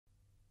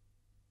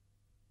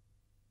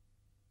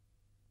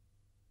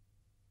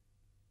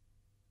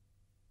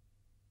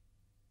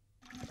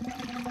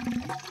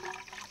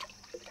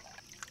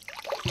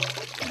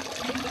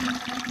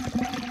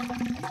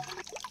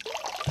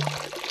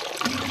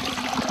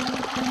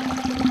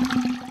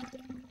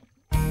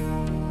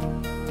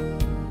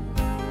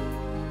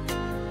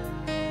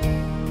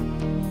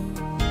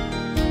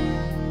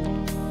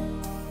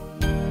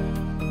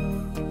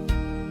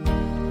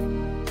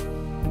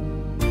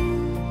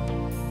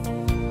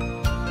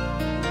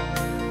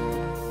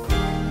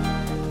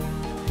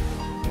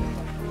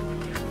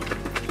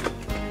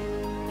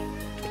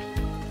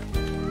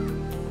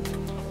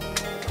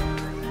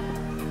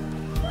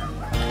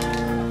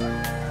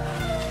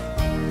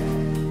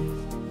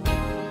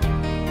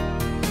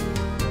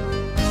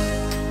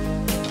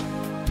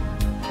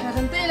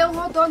Ê, lâu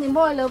hoa to thì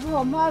mua lâu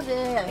hoa hoa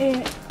về. Ê,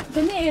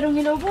 cái này rồi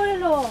người lâu bôi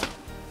lo.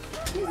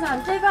 Đi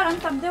dàn chơi vào ăn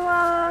tầm thế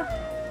wa.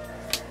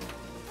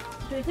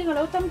 Rồi thì người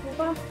lâu tâm của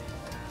con.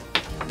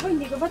 Bây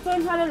giờ có bắt chơi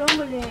hoa lâu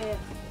rồi lệ.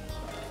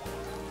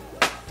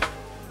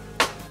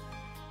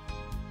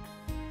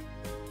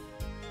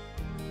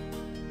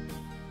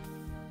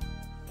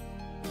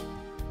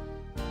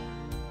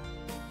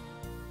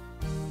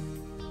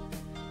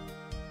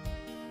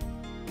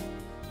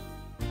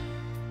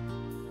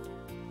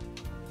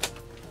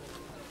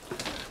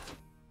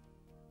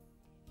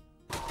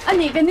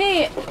 Anh ấy cái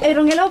này,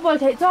 rồi người lâu bôi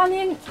thấy cho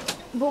nên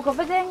bố có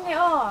phải đen này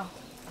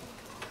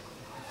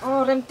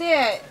Làm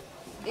thế,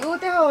 yêu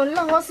thế hồn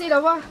là hoa xí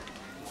đâu wa.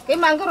 Cái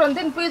mang cái rốn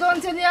tên bùi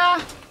đón trên ya.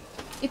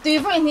 Ít tùy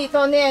phải nhị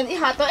to nên, ít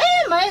hạt to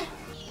em ấy.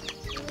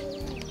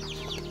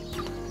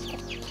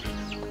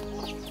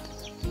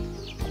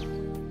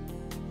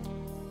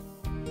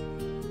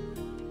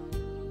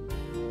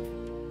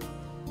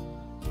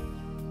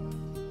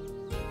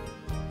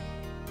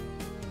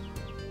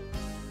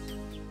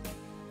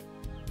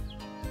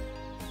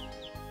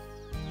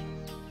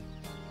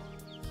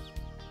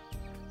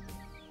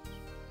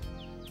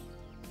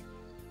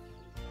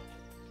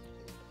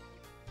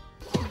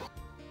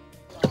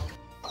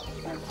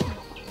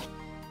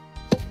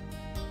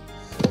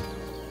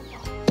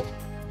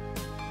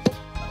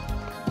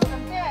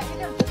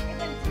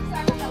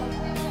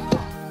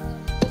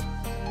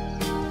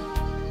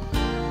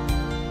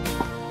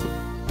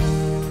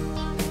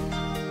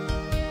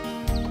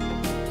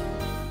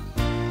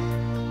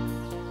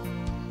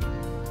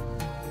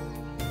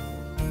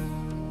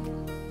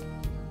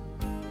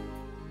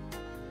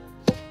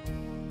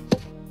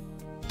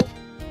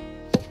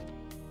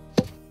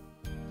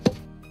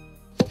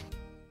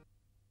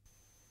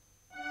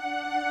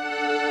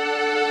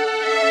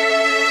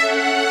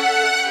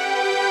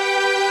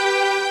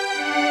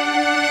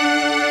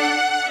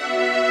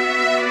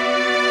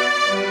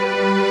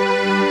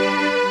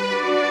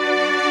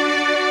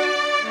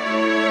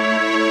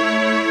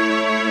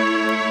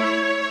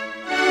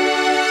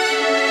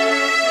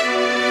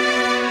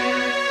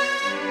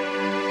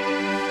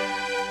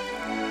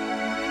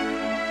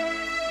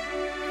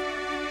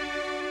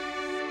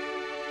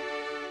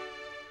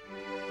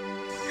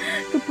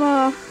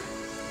 Kapa,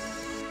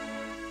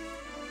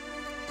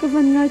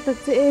 kapan ngay tak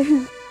si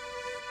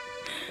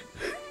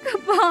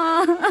Kapa,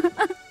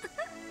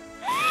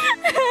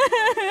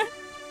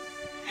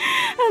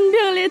 ang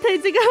biang lihat ay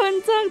si kawan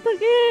sang tak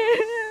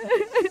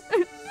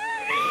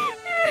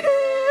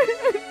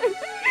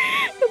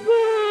Kapa,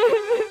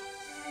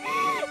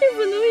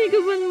 ibu nui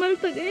kapan mal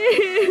tak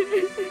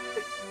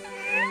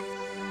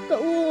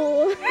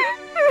Kau,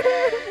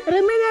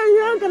 remenya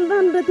yang kan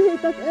tanda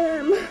tak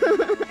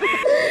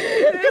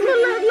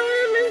Kebelat lo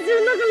yang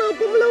mention nak kalau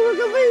pemelawa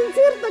ke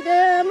mention tak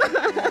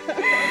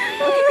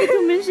Itu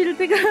mention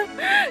tiga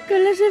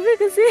kalau siapa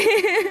kasi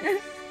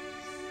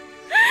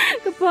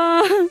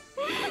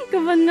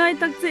kapan ngai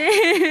tak si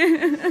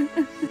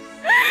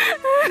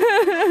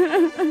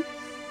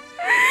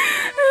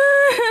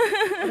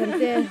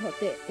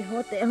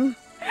hote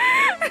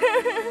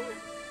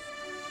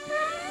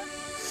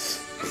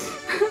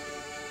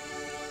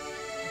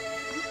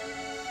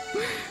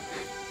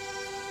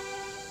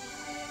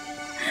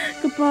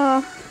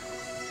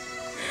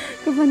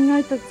kapan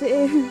ngai tak si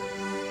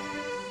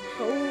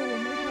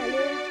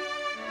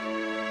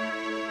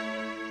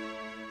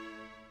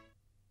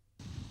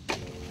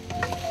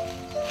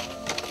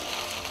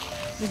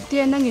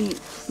Dia nangin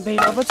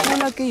bayar apa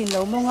cuma lagi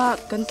lo mau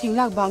ngak kan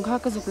tinggal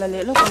bangka ke zuk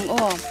lale lo kong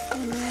oh.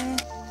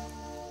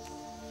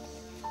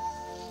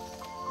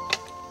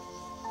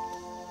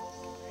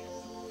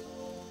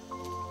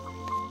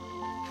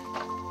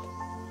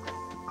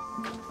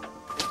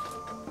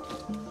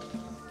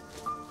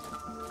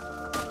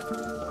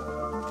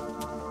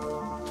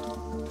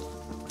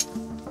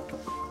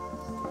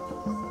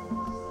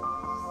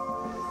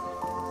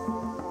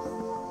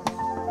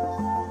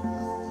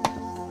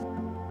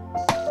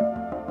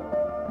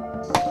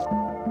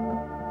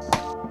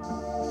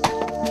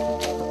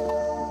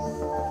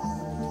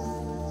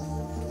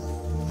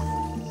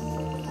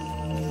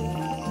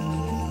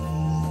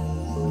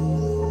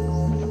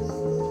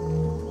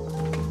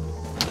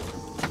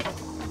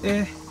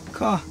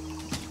 Ka,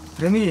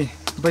 Remy,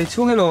 bay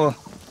chung hello.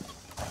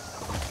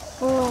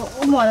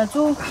 Mua là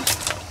chú,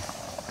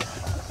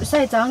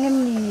 sai trang em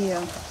nì.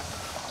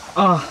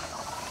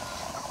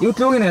 Yêu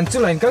thương nên chú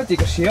lại cái gì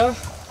cái gì á?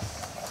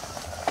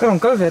 Cái lòng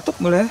cái về tốt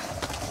mà đấy.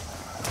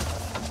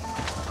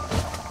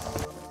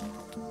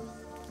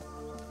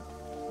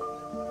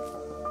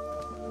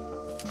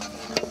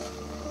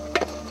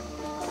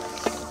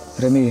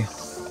 Remy,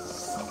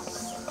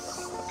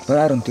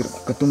 bayaran tir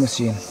ketu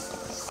mesin.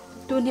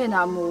 Tu ni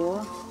namu.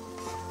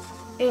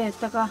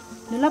 Taka,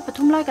 nila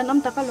pathum lai kan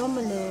am taka lom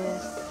le.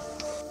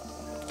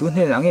 Tu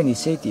ni angin ni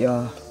sei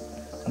tia,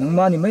 nang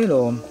mani mai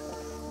lom.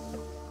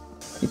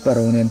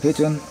 Iparo nen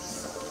pechon,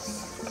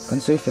 kan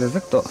sei fel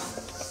vekto.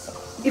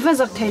 Ifa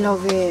zak thai lo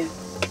ve.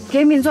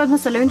 Ke min zot ma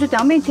salen ju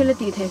tang men thila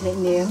ti thai thai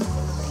ne.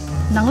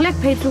 Nang lek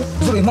phei tu.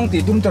 Zuri mang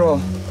ti tum tro.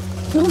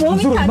 Dù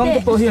mang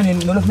cái bao hiền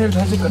nó làm nên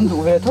phải cẩn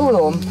đủ về thâu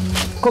lồm,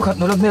 có khát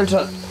nó làm nên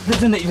cho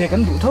dân này về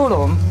cẩn đủ thâu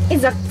lồm. Ít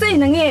giặc dây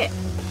nè nghe,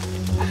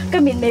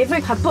 cái mình đấy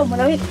phải khát bom mà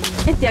nói,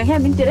 ít tiếng hè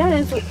mình tiền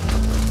lên rồi.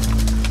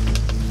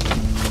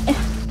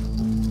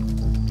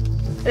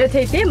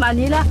 Thầy thế mà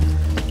ní là,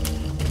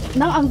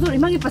 nắng ăn rồi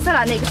mang cái bát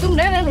salad này cái tung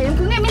đấy này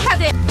cứ nghe mình thà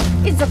đấy,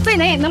 ít giặc dây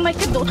này nó mới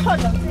cái đồ thọt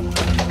rồi.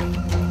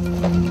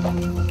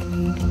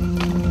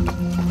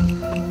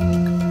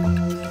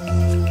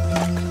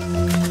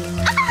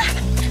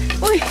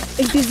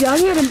 Anh tự giáo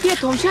nghe làm tiết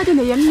thòng xa thế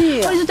này em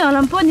nè. Ôi, tôi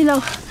làm phone đi đâu?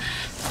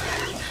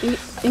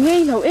 Anh nghe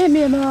lâu em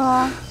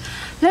mà.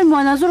 Lên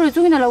mùa nào rồi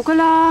chúng ta lâu cái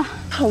là.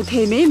 Hầu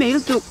thề mấy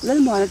lúc tục lên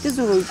mùa nào chứ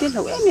rồi tiết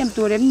lâu em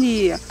tuổi em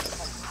nè.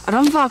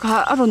 Ram phạc hả,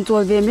 ở rộn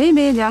tuổi về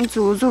mấy đang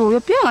chủ rồi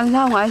biết ăn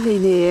sao ngoài thì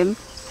nè.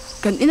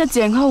 Cần ít là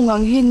chèn hậu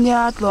ngang hin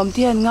nha, làm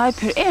tiền ngay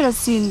phải era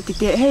xin thì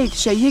để hay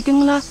xây hi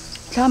kinh la.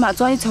 Cha mà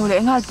cho anh chầu lẽ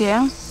ngà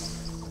tiếng.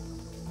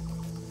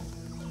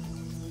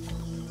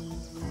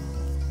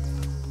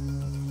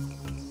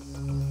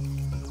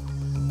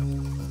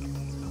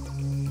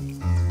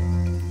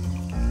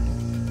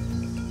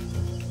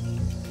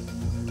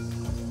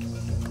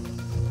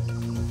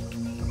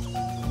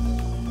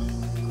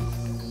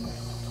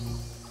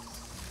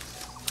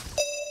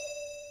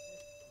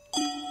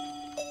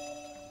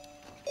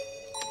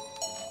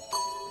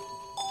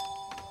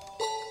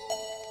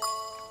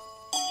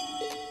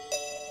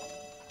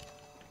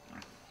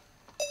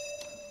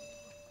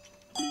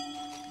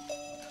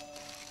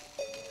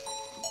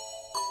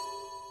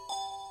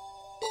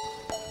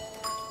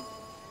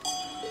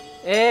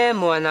 Ê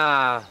mùa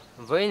nào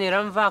với nị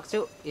răm vạc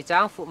chú ý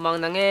trang phụ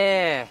mang nắng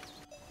nghe.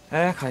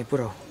 Ê khai bù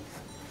đâu.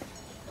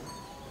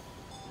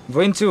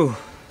 Với anh chú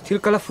thiếu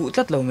cả là phụ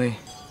tắt lâu mày.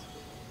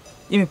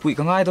 Im bụi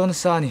cả ngay đó nó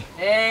xa nè.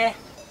 Ê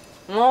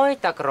ngồi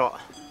tắc rõ.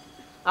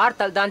 Ar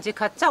tal dan chỉ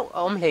khát cháu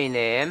ôm lấy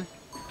ném.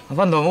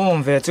 Văn đồ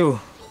mồm về chú.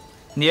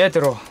 Nhớ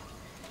rồi.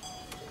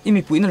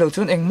 Im bụi nó lâu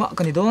chốn anh mạ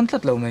cái này đó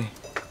tắt lâu mày.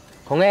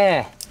 Không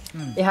nghe.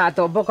 Ý hạ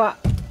tổ bốc á.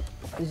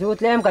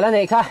 Rút lem cả là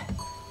này kha.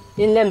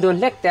 In lem đồn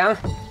lách tiếng.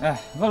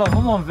 Văn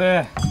đồ mồm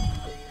về.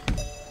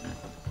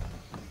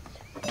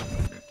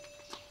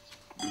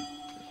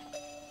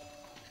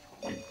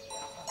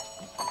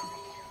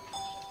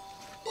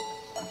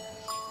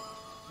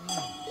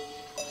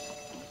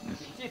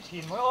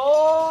 Thìn mới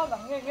ô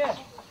nắng nghe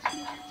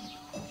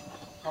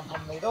hầm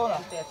mấy đô nè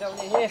Để trong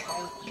này he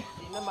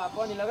thì nó mà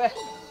con gì là về.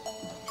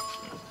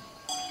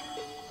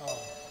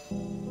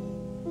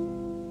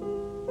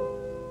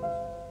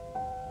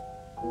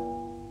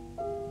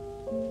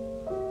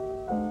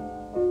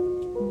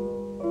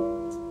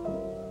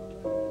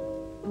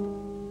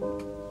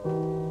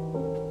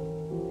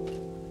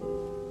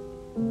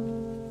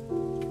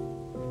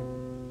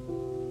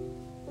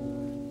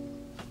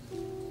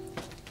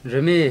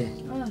 Remy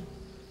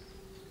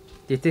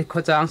tí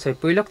khó chăng soi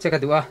pui lốc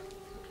chắc đũa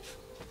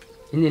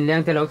in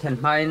leng te lo thian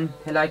main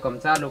helai kom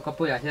cha lo ka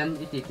pui a hian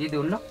i ti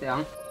dun lok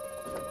tiang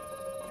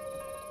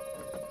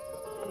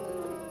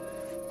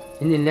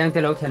in leng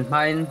te lo thian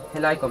main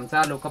helai kom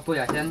cha lo ka pui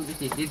a hian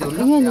i ti dun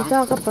lok Nghe tiang người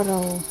ta cái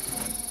parao.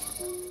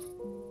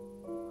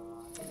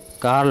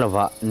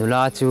 Karlova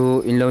nula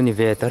chu in lo ni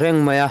ve ta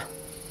reng maya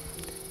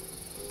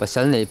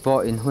pasal nei po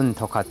in hun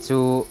thokhat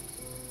chu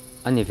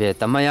ani ve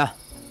ta maya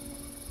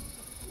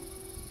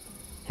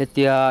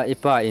hetia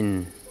ipa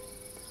in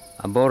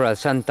abora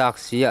santak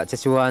sia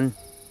chachuan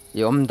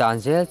yom dan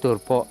zel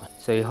turpo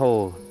sei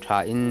ho tha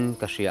in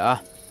ka ria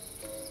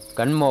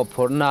kan mo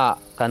phorna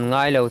kan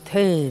ngai lo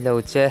thei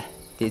lo che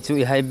ti chu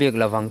i hai bek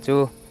lawang chu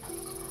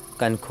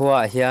kan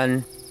khuwa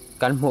hian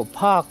kan mu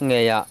phak nge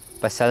ya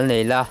pasal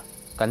nei la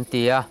kan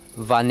tia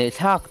vani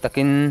thak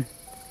takin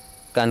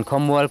kan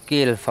khomwal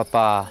kil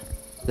fapa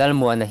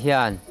lalmuan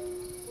hian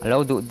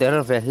alo du der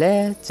ve hle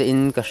che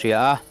in ka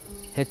ria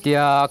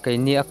hetia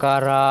kaini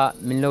akara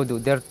minlo du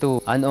der tu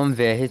an om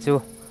ve hi chu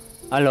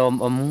alom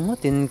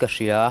tin ka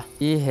ria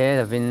I he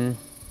lavin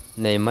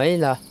nei mai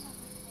la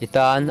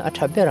itan a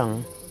thaberang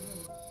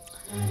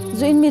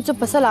Rồi mi chụp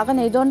pasala cái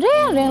này đón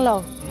reng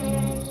lâu.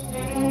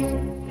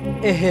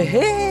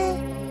 Ehehe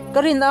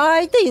karin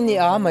ai te ni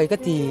a mai ka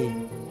ti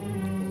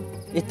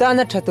itan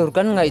a thatur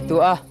kan ngai tu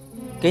a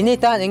kaini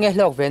tan enge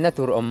hlok ve na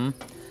tur om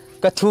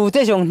ka thu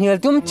te jong hnial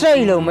tum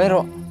chai lo mai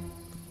ro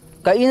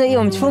ka ina I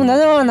om chung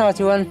na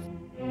chuan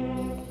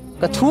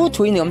ka thu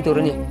thui ni om tur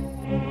ni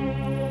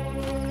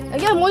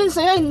Anh em muốn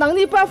xây nắng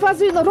đi pa pha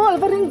gì nó rồi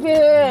vào rinh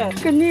về.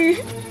 Cái này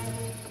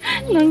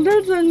nắng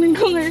đất rằng mình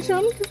không ai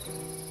sống.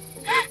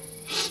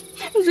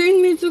 Rồi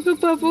mi chụp cái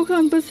papu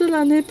khăn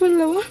pasala này phải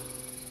lâu.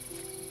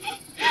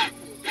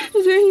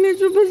 Rồi mi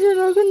chụp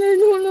pasala cái này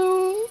đủ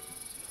lâu.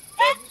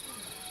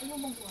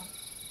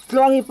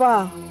 Loang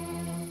ipa.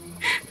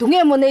 Tung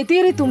em muốn này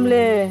tiri tum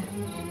le.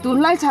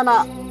 Tum lai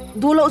chana.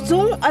 Du lo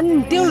chung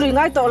anh tiêu lười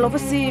ngay tổ lo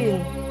phát xin.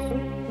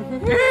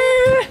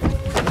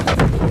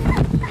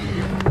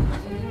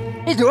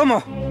 I du mo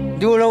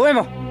du lo em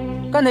mo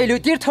kan nei lu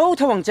tir thau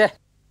thawang che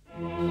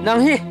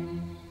nang hi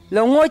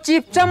lo ngoi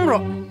chip cham ro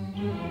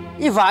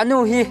I va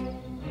nu hi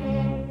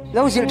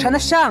lo zil thana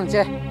sang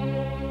che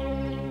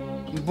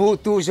bu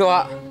tu zo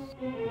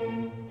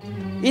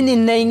in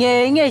nei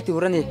nge tu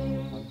rani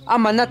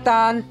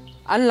amanatan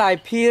an lai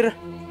phir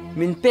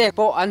min pe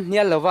po an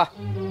hial lova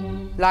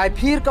lai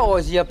phir ka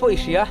ozia po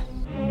isia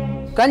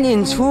kan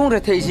in chung re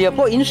thei zia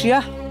po in sia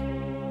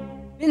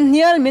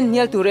min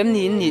hial tu rem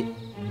ni ni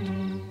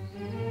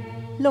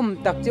lom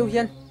tak cheu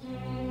hian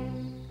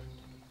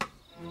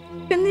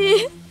Kani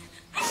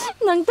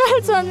nang tar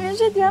chan min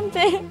se diam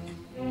te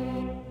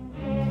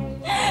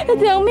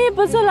diang mi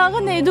pa sala ka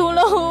nei du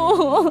lo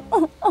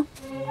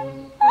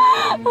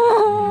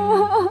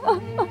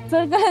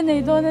sal ka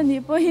nei do na ni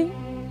po hin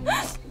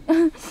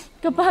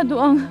ka pa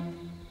duang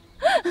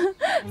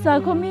sa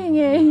ko mi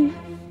nge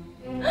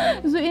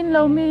zu in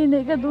lo mi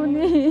nei ka du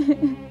ni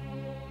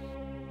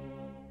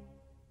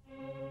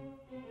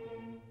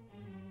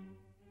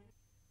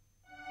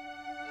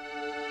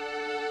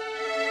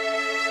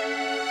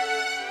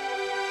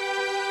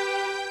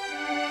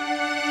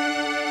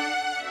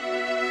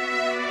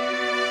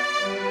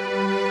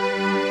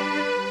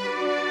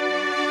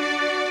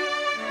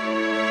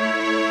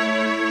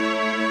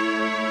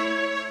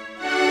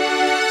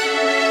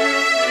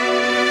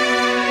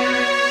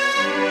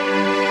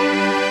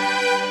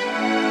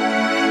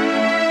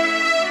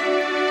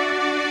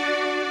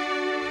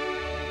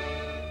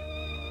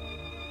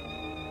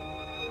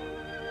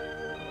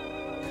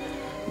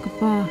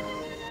Pa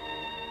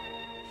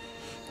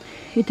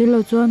ite lo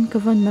chuan ka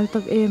van mal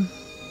tak em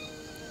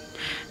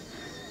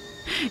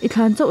i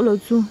thlan chau lo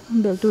chu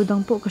bel tu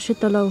dang po ka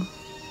hret lo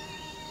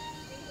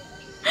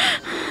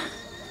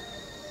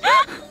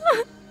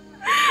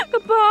ka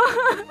pa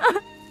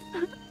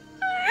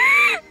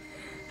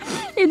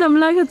i dam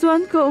lai ka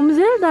chuan ko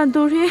zel dan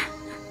tur hi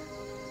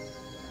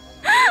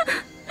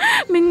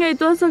min ngai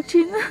to sak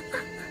chin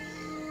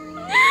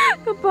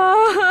ka pa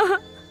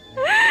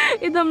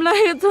i dam lai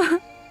ka chuan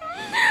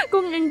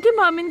kung in ki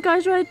mamin ka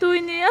shwai tu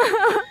ni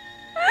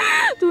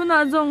tu na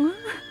jong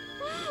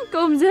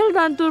kom zel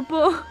dan tur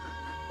po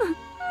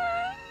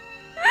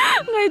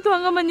ngai to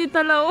nga mani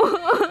talaw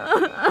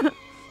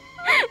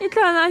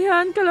itana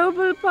yan kalaw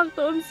bal pak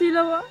to si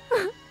lawa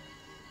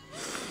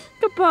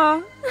kapa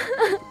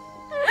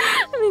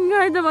min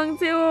ngai da bang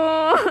cheo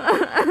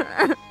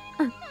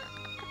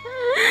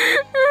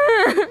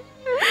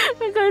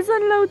kal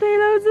san law thai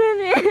law je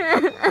ni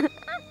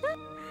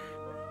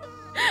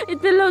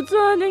ite lo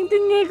chuan ning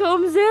tin nge ka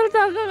zel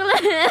ta ka le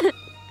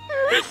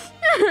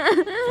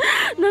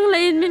nang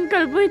lain min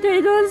kalpui thei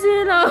don si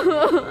lo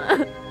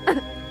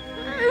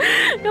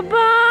ka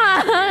pa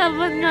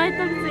ban ngai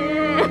tak se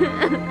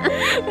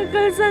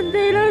kal san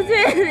thei lo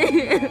se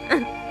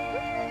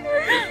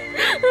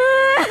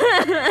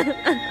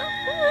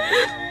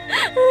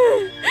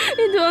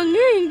idu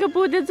ange in ka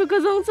pu de chu ka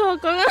jong cho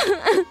ka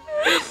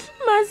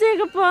ma se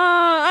ka pa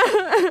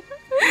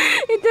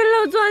ite lo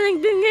chuan ning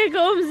tin nge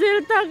ka zel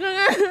ta ka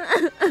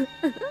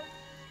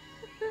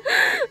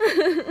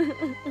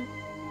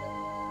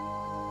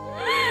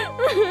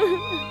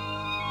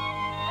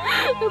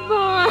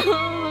ba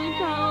mang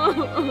tao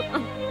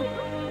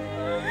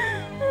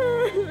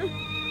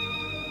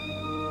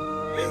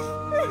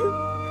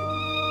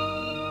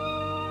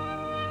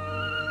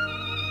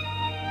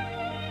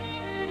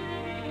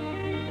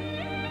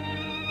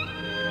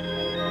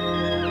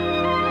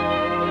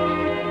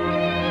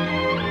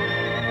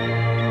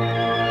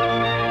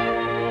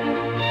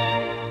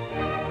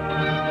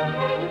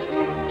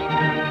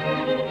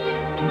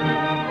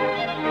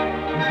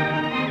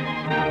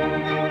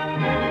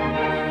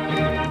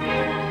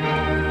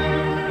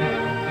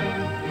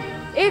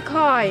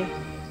khai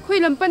khoi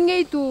lam pan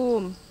ngei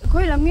tum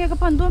khoi lam nge ka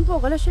pan don po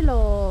ka la shilo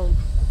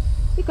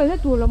I ka la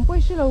tu lam poi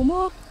shilo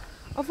mo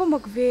afa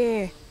mak ve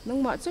nang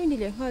ma choi ni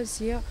le ngal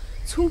sia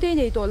chung te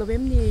nei to lo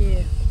bem ni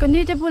kan ni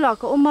te pula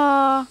ka oma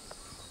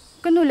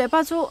kanu le pa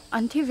chu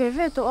an thi ve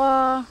ve to a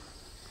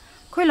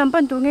khoi lam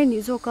pan tu nge ni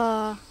zo ka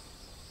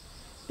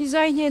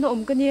pizai ne no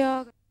om ka nia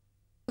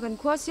kan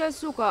khwa sia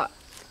su ka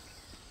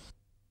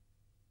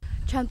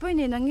chan poi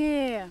ni nang nge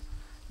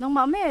nang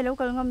ma me lo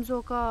kal ngam zo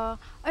ka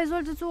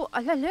Aizawl chu a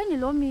hla hle ni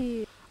lo mi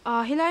a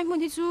helai mun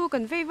hi chu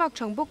kan vei wak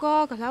thang boka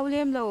ka hlau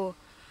lem lo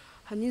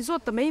hanin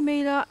zot ta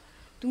mei la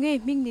tunge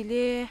ming ni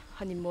le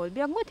hanin mol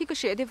biak mo thi ka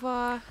she dewa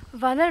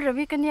wala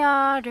rawi kanya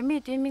remi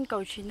tin min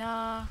kau china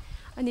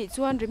ani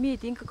chuan remi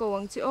tin ka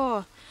kawang chi o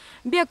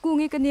biak ku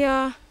ngi kanya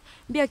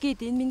biak ki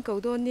tin min kau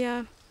don nia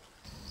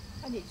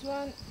ani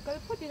chuan kal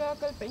phutira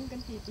kal pen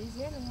kan ti ti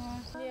ze nga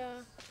nia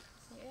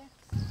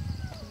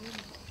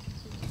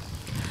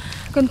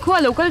kan khua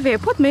lo kal ve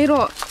phut mai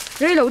ro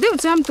rei lo deuh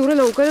cham tur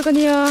lo kal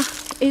kania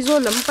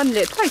Aizawl lam pan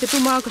le thai ka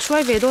tuma ka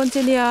swai ve don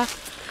chenia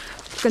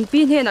kan pi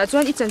hne na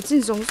chuan I chan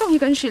chin zong zong hi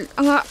kan shil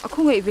anga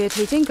akhongai ve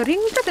thei chen ka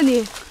ring ta ni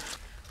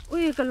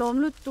ui ka lom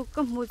lut tu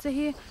ka mu che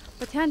hi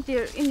pathian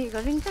tir ini ka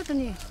ring ta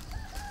ni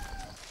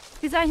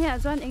pizai hne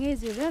chuan engei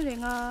zir re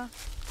renga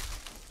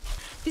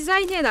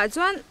pizai hne na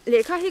chuan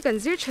lekha hi kan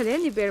zir thale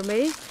ni ber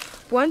mai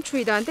puan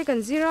thui dan te kan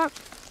zira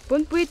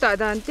pon pui ta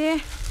dan te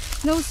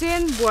no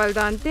sen bual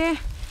dan te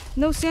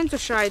no sen chu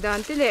shai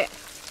dan te le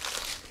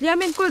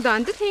liamen kol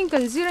dan te thing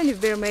kan zira ni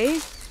ber mai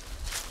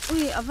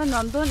ui avan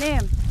nom don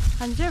em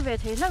hanjer ve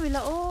thei la wila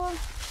o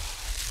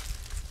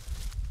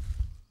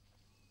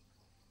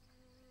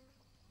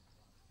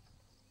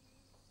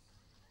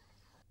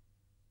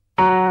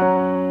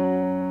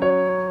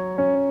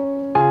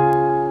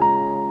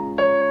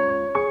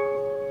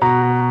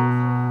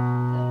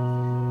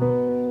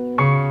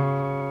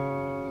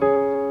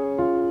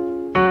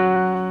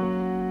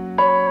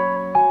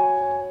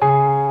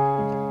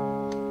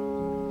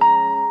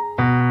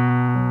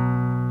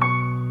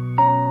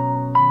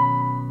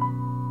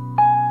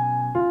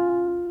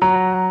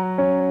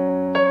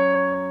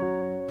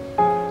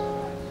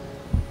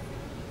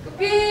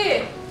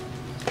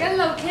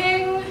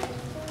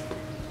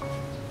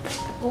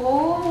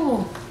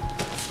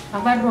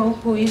Rau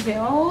pui về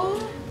ô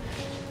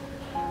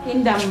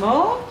in đầm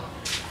mô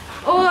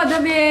ô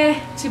đâm bê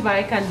chỉ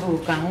bài cần đủ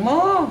cẳng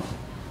mô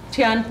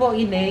chian po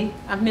in ấy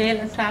mê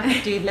là sao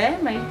chỉ lẽ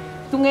mày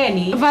tu nghe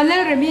nỉ và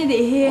lẽ rồi mi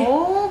đi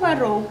ô và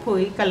rau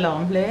pui cả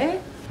lỏm lẽ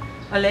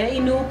ở lẽ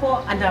inu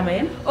po anh đâm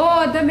em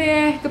ô đâm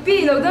bê cái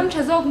pi lâu đâm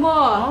chả dốc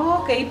mò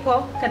ô cái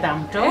po cả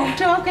đầm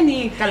cho cái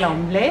nỉ cả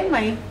lỏm lẽ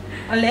mày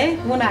ở lẽ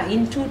muốn là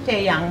in chu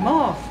tè yang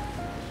mô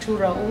chu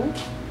rau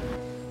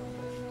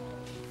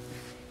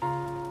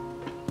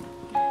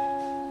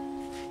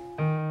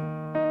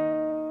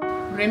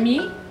Remy,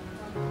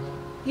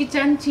 I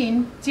chân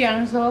chín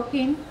chiang số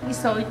kín, I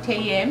soi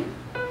thấy em.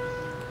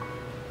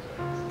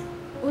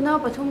 Una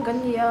pathum kan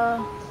ni a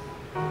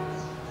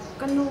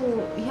kanu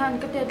hian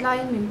ka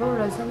deadline min bo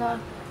ra sana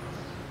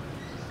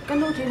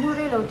kanu thi hu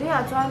re lo te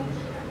a chuan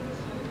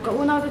ka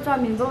una te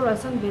chuan min bo ra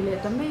san ve le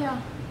tam me a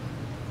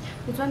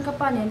ti chuan ka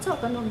pa nen chaw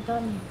kan om ta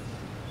ni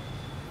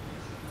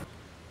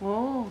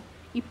Oh,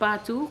 ipa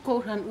chu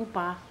ko ran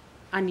upa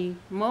ani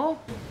mo.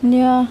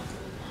 nia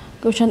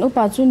ko chan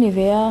upa chu ni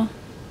ve a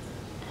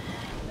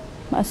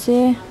ma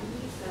se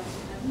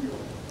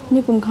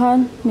ni kum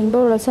khan min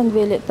bo ra san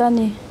ve le ta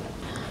ni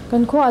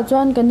kan kho a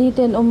chuan kan ni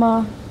ten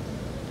oma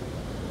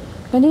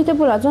kan ni te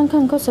pula chuan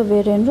khan kho sa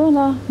ve ren ro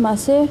na ma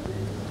se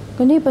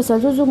kan ni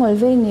pasal chu zu ngol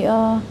ve ni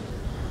a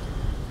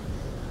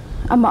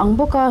ama ang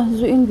boka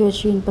zu in ve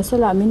chin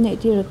pasala min nei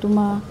ti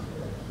ratuma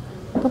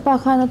ka pa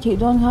khana thi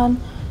don khan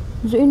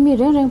zu in mi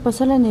reng reng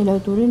pasala nei lo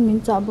turin min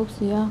cha bok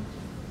sia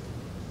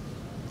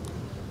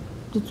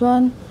ti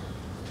chuan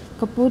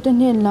kapu te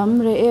nen lam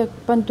re ek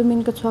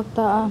pantumin ka chhuak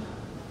ta a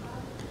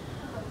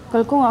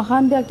kalkong a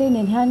khan biak te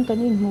nen han kan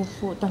in mu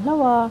fu ta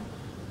hlawa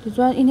ti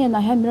chuan in hen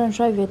a han ran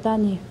rai ve ta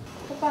ni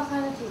ka pa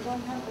khana thi don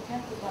han pathan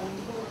ti ban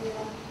bo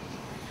dia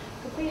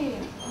ka pi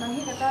nang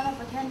hi ka ta na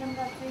pathan dam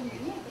ga trin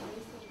ni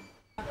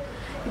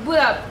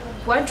bula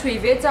wan thui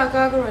ve cha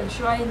ka ga ran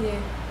shrai ni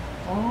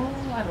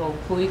Oh, aro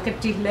pui ka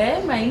ti le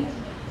mai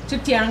chu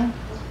tiang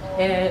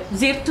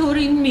zir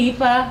turin mi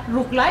pa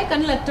ruk lai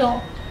kan la to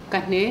ka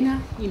ne na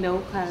you know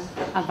ka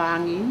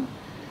awangin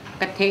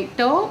ka the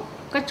to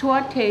ka chua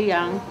the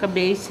yang ka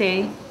be se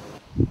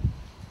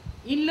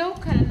ilo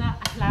kana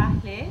ahla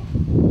le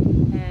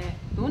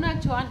una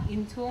chuan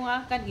in thunga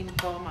kan in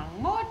ko mang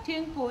mo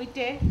thieng pui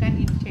te kan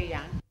in che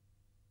yang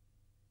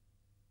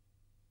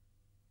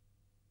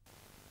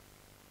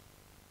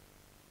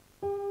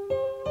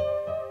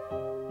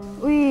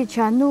ui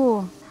chanu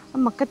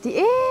amakati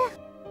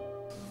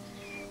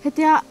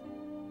hetia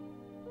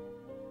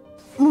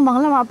mu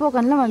manglama po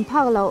kan laman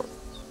phak lo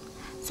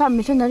sa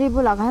missionary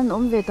bula kan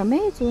om ve ta me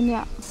chu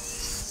nia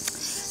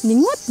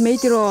ningot me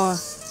tiro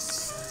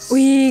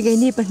ui ge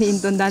ni pani in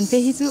ton dan pe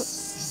hi chu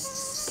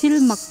thil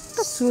mak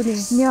tak chu ni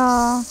nia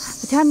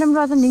thian ram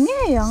ra ta ninge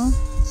yang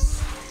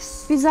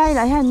pizai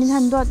la han min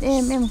han dot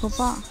em ko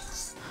pa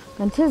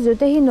kan thil zu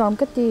te hi nom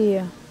ka ti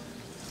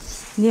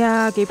nia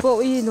ke po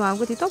ui nom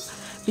ka ti top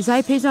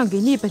pizai pe jang ge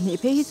ni pani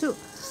pe hi chu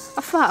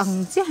afa ang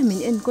che min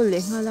en ko le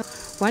ngala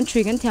wan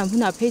three kan thiam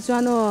huna pe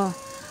chuan o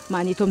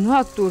mani thom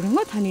nuak tur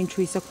ngot hanin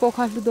thui sak po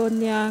kha lu don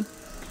nia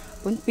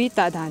pon pi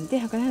ta dan te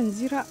kan han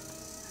zira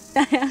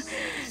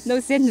no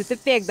sen nu te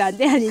pek dan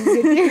te hanin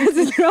zir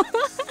te chu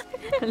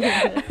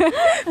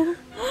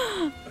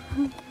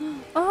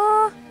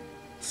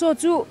so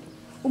chu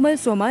umal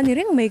so ma ni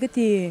reng mai ka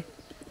ti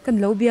kan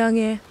lo bia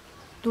nge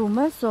tu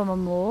ma so ma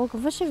mo ka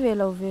va she ve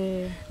lo ve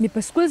mi pa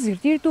school zir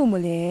tir tu mo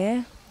le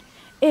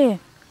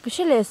ka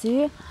she le si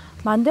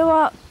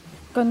mandewa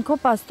kan ko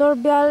pastor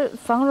bial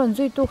fangron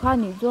zui tu kha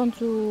ni zon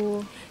chu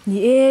ni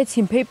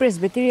chimpei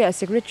presbytery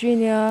secretary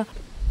nia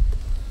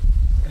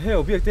he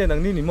obiak te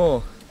nang ni mo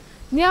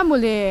nia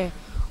mole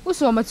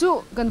uso ma chu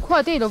kan khwa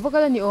te lo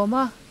vakala ni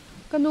oma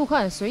kanu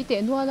khan soi te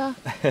nuala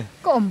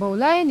ko ombo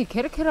lai ni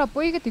khera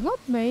poi ka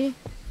tingot mai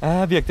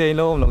biak te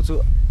lo om lo chu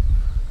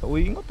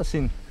ui ngot ta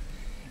sin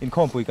in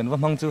khom pui kan wa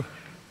mang chu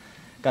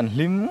kan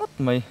lim ngot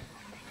mai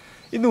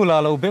inu la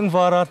lo beng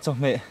vara cho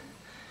me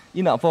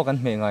ina po kan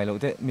me ngai lo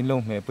te min lo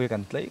me pui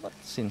kan tlei ngot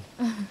sin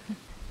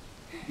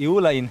iu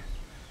la in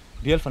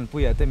real fan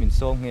pui ate min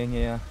so nge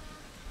nge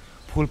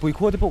phul pui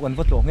kho te po kan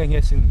vatlo nge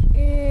nge sin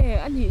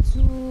ani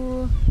chu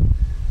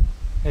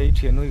hei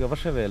thianui ga va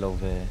ve lo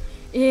ve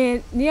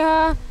nia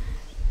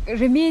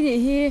remi ni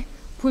hi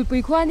phul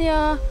pui khwa nia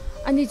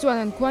ani chuan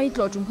an khwa i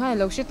tlo chung kha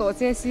lo she to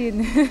che sin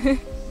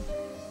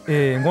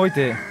ngoi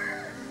te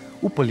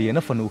upali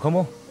na fanu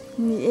khamo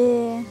ni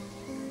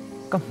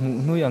ka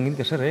nu yang in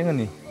ka sereng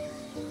ani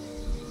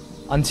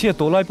an chia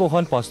to lai po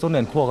khan pastor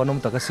nen kho kanom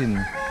takasin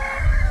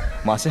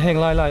ma se heng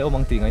lai lai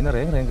omang ti ngai na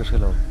reng ka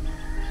selo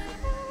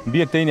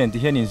biak te nen ti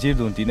hian in zir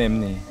dun ti nem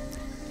ni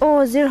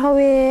o zir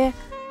hawe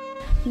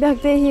biak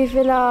te hi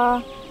fela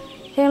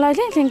heng lai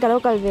thleng ka lo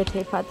kal ve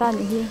the pha ta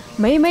ni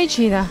hi mấy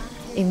china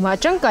in ma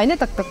chang kai na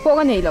tak tak po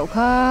ka nei lo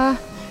kha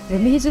re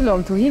mi hi chu lom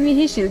thu hi mi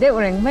hi sil de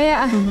oreng mai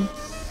a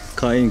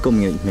kha in kom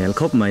nge mel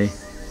khop mai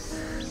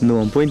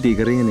nuam point ti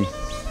ka ring ni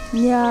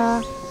ya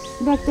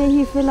biak te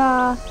hi fela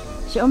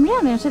si om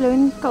riang ne se lo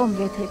in ka om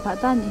ve the pha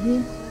ta ni hi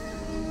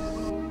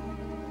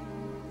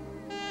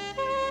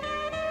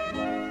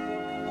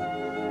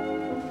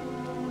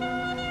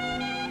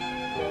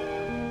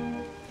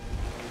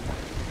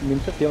min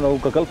sa tiam lo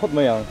ka kal phot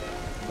mai ya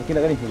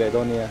kina ka ni le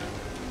do ni ya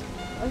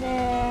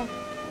ole